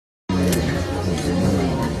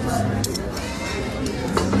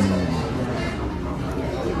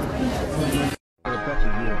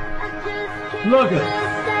Look,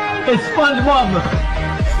 it's SpongeBob.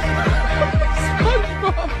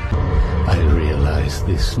 SpongeBob. I realize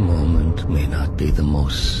this moment may not be the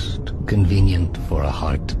most convenient for a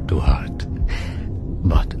heart-to-heart,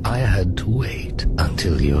 but I had to wait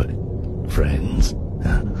until your friends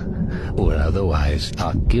were otherwise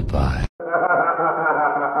occupied.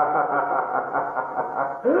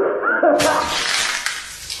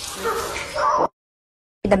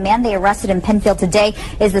 The man they arrested in Penfield today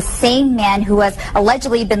is the same man who has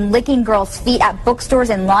allegedly been licking girls' feet at bookstores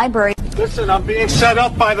and libraries. Listen, I'm being set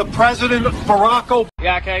up by the president, Barack Obama.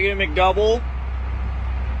 Yeah, can I get a McDouble?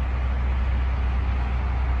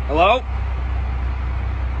 Hello?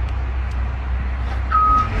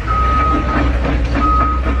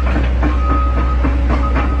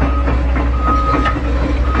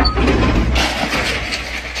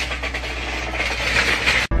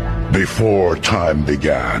 Before time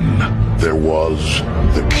began, there was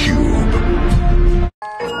the cube.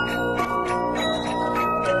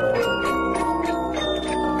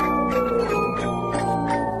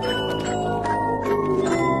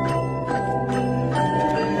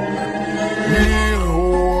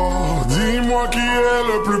 Miroir, dis-moi qui est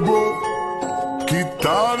le plus beau, quitte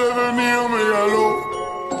à devenir mégalo.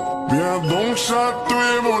 Viens donc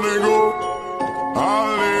chatouiller mon ego.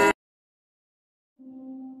 Allez.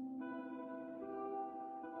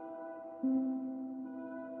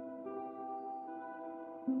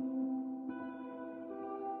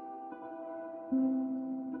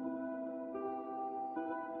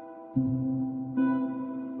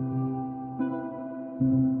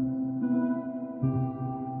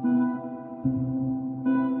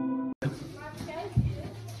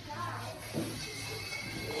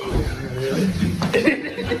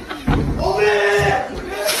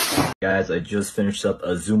 Guys, I just finished up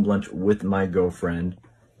a Zoom lunch with my girlfriend.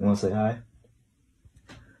 You wanna say hi?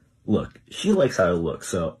 Look, she likes how I look,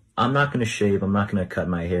 so I'm not gonna shave, I'm not gonna cut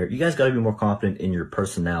my hair. You guys gotta be more confident in your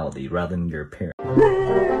personality rather than your appearance.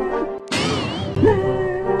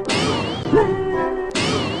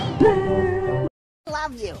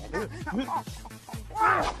 Love you.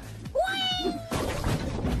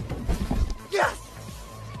 Yes!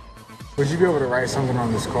 Would you be able to write something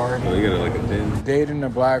on this card? Oh, you got it like a pen? Dating a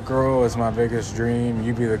black girl is my biggest dream.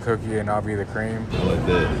 You be the cookie and I'll be the cream. I like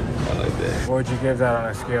that. I like that. What would you give that on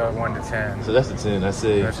a scale of 1 to 10? So that's a 10. I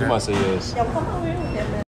say, she might say yes. Oh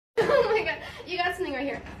my god, you got something right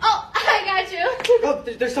here. Oh, I got you. Oh,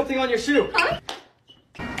 there's something on your shoe. Huh?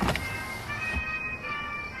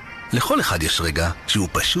 לכל אחד יש רגע שהוא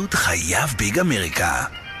פשוט חייב ביג אמריקה.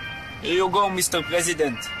 Here you go, Mr.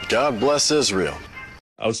 President. God bless Israel.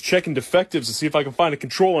 I was checking defectives to see if I can find a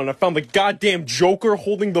controller, and I found the goddamn Joker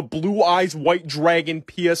holding the Blue Eyes White Dragon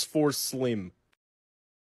PS4 Slim.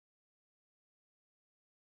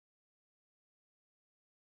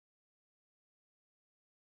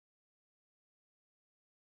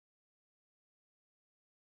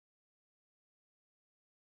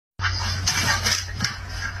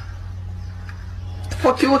 What the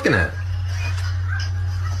fuck you looking at?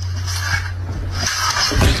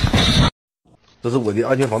 这是我的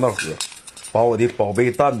安全防盗盒，把我的宝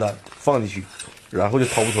贝蛋蛋放进去，然后就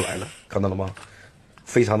掏不出来了，看到了吗？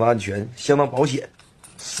非常的安全，相当保险，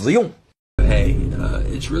实用。Hey,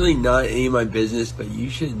 it's really not any of my business, but you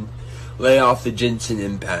should lay off the Jensen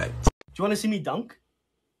impact. Do you want to see me dunk?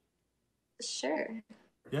 Sure.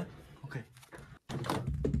 Yeah? Okay.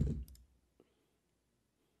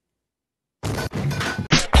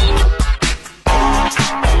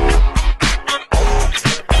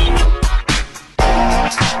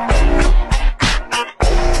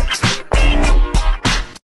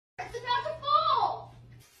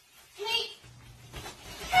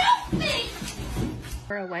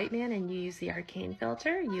 For a white man and you use the arcane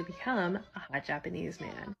filter, you become a hot Japanese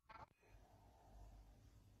man.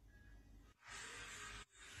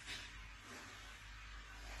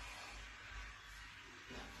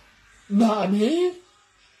 Nani?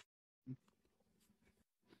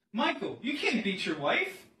 Michael, you can't beat your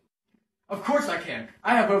wife. Of course I can.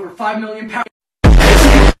 I have over 5 million pounds.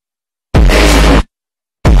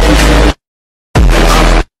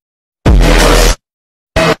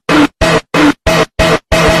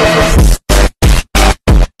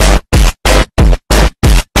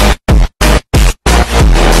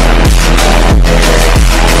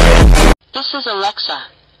 This is Alexa.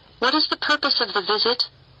 What is the purpose of the visit?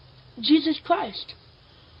 Jesus Christ.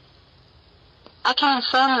 I can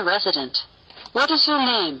inform the resident. What is your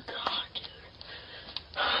name?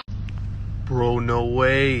 Bro, no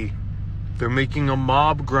way. They're making a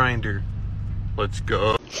mob grinder. Let's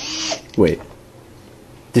go. Wait.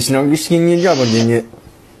 This no skin job on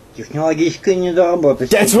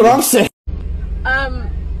That's what I'm saying.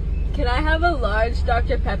 Can I have a large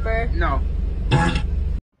Dr. Pepper? No.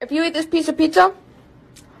 If you eat this piece of pizza,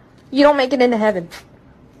 you don't make it into heaven.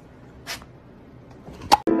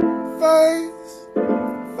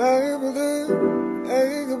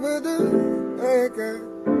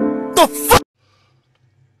 The fuck?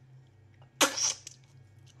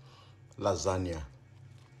 Lasagna.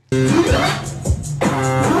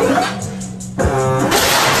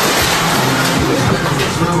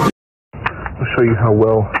 I'll show you how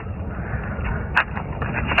well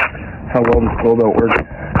this build-out works.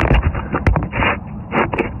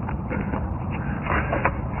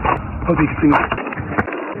 Hope you can see.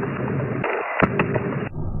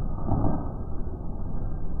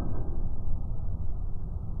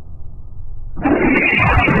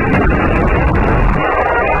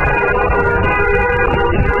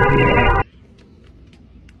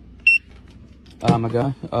 My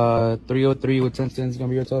guy, 303 with 10 cents gonna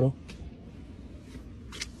be your total.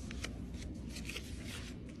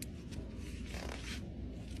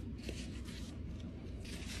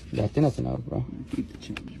 Yeah, I think that's enough, bro. Keep the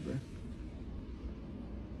change, bro.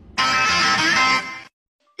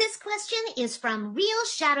 This question is from Real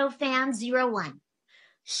Shadow Fan 01.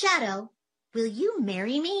 Shadow, will you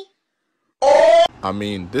marry me? I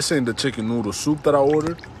mean, this ain't the chicken noodle soup that I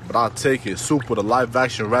ordered, but I'll take it. Soup with a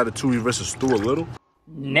live-action Ratatouille versus Stu a Little.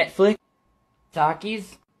 Netflix,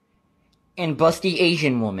 Takis, and busty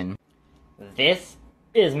Asian woman. This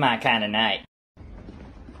is my kind of night.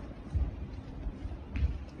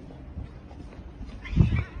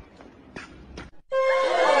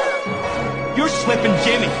 You're slipping,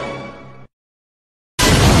 Jimmy.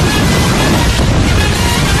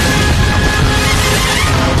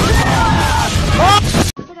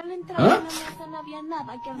 Huh?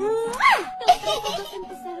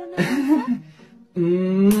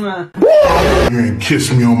 And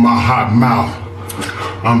kiss me on my hot mouth.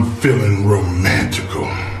 I'm feeling romantical.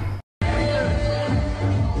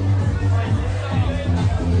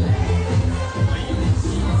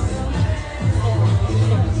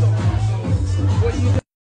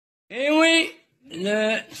 Eh oui,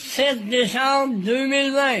 le 7 décembre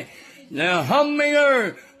 2020, le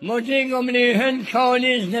hamburger, moitié comme les jeunes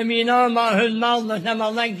calices de mineurs mangent une marde de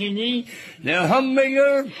tabarnak qui dit, le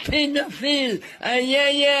hamburger pédophile, aïe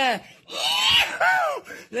aïe aïe.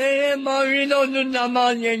 Les mangés dans toute la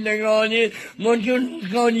marde, gang de calices, moi tout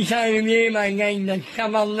calice arrivé, ma gang de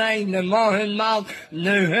tabarnak, de manger une marde,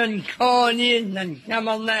 de jeunes calices de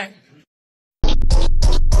tabarnak.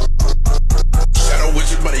 Shadow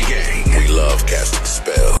Wizard Buddy Gang. We love casting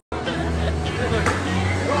spells.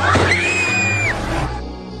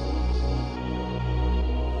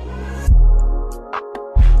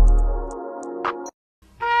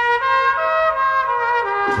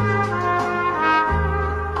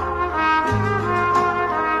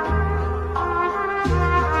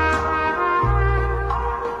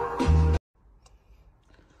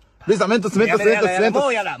も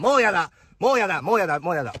うやだ、もうやだ、もうやだ、もうやだ、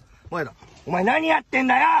もうやだ、もうやだ。お前何やってん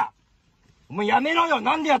だよ。お前やめろよ。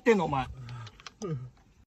なんでやってんのお前。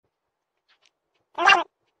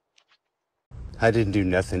I didn't do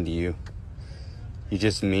nothing to you. You're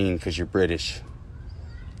just mean because you're British.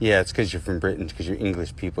 Yeah, it's because you're from Britain, because you're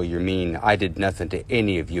English people. You're mean. I did nothing to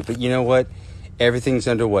any of you. But you know what? Everything's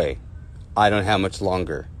underway. I don't have much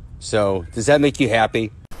longer. So, does that make you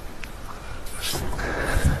happy?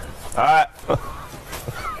 All right.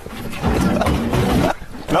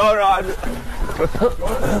 No, Rod.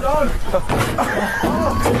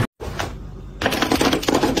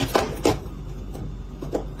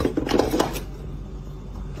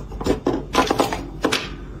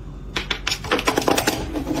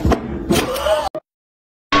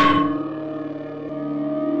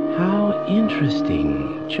 How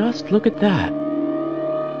interesting. Just look at that.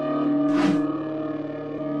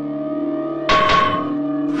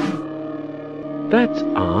 That's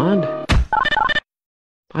odd.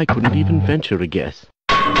 I couldn't even venture a guess.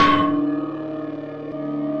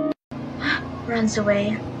 Runs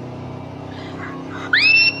away.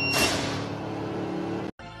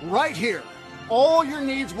 Right here. All your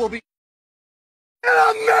needs will be... In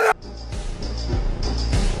a minute!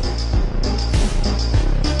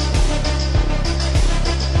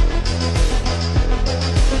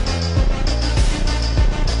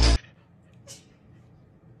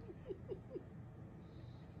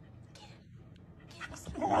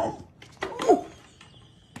 Oh,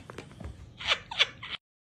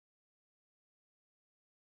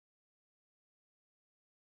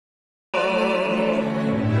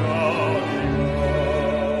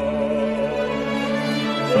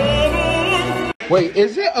 Wait,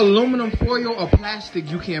 is it aluminum foil or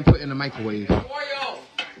plastic you can't put in the microwave? Foil!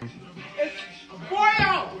 It's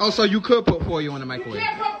foil! Oh, so you could put foil in the microwave. You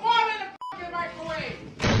can't put foil in the fucking microwave!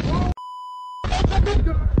 I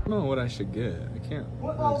don't know what I should get. I can't.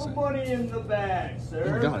 Put all the money in the bag, sir.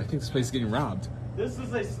 Oh my god, I think this place is getting robbed. This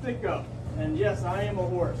is a stick-up. And yes, I am a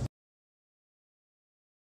horse.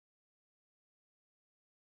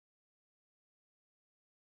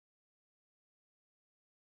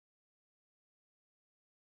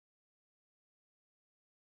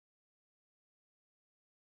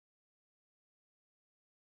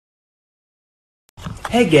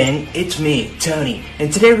 Hey gang, it's me, Tony,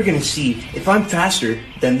 and today we're gonna see if I'm faster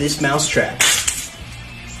than this mousetrap.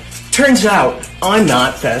 Turns out, I'm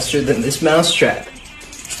not faster than this mousetrap.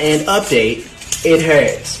 And update, it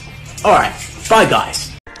hurts. Alright, bye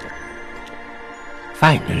guys.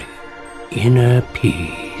 Finally, inner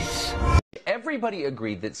peace. Everybody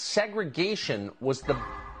agreed that segregation was the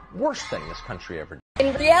worst thing this country ever did.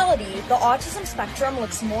 In reality, the autism spectrum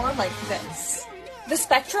looks more like this. The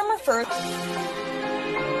spectrum refers...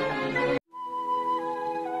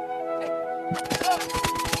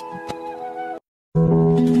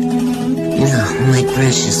 My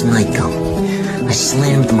precious Michael, I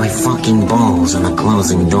slammed my fucking balls on a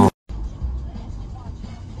closing door.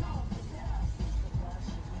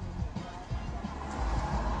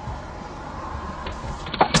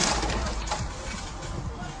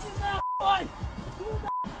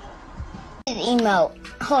 His emote.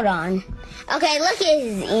 Hold on. Okay, look at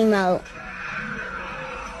his emote.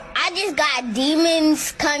 I just got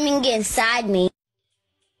demons coming inside me.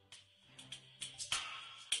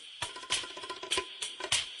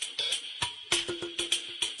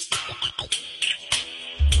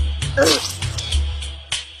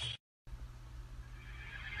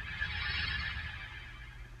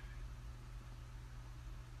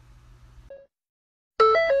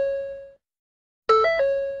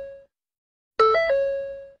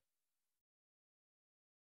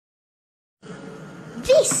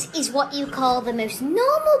 This is what you call the most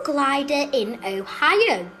normal glider in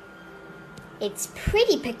Ohio. It's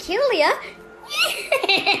pretty peculiar.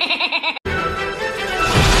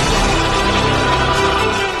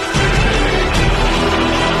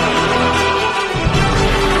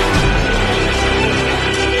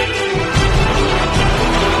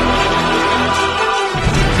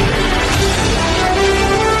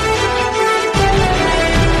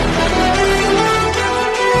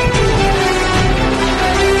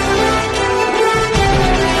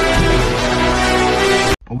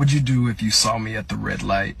 What would you do if you saw me at the red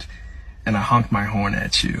light and I honked my horn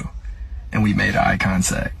at you and we made eye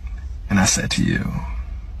contact and I said to you,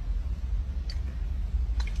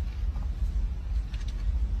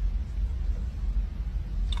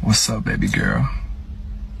 "What's up, baby girl?"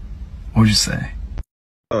 What would you say?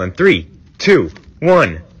 On 3, 2,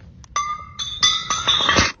 1.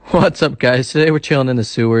 What's up, guys? Today we're chilling in the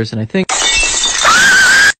sewers, and I think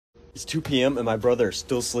it's 2 p.m. and my brother is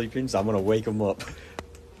still sleeping, so I'm gonna wake him up.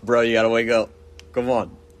 Bro, you gotta wake up. Come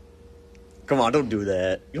on. Come on, don't do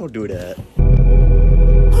that. You don't do that.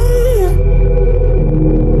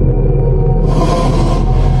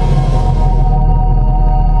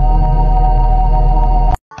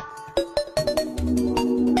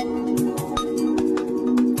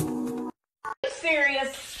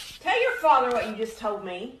 Serious. Tell your father what you just told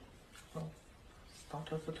me. Don't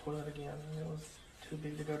touch the toilet again. It was too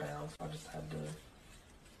big to go down, so I just had to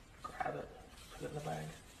grab it, put it in the bag.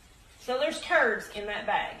 So there's turds in that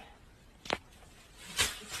bag.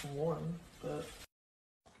 It's warm, but...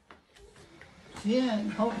 She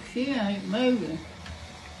ain't moving.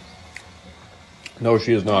 No,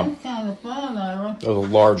 she is not. That's kind of fun, Ira. That was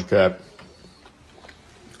a large cat.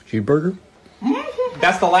 Cheeseburger?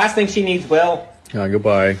 That's the last thing she needs, Will. Yeah,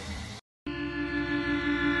 goodbye.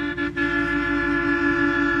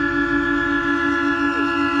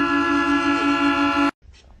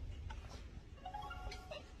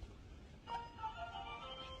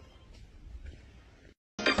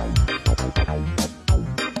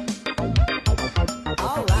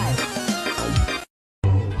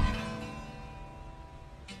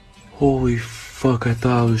 Holy fuck, I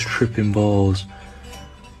thought I was tripping balls.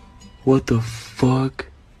 What the fuck?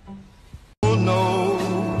 Oh no,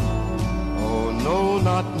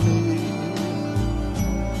 not me.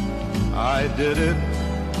 I did it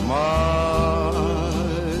my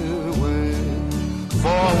way.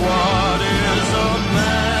 For what is a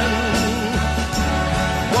man?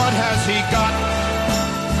 What has he got?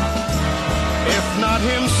 If not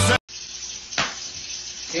himself.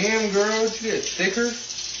 Damn, girl, did you get thicker?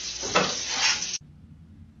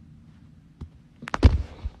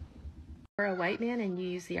 You're a white man and you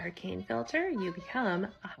use the arcane filter, you become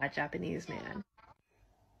a hot Japanese man.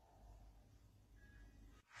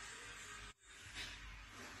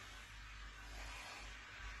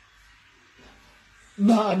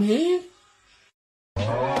 Mommy?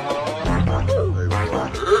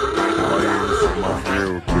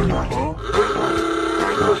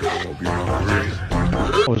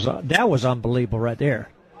 That was unbelievable right there.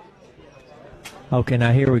 Okay,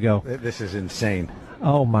 now here we go. This is insane.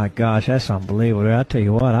 Oh my gosh, that's unbelievable. I tell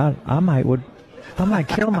you what, I might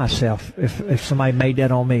kill myself if somebody made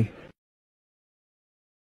that on me.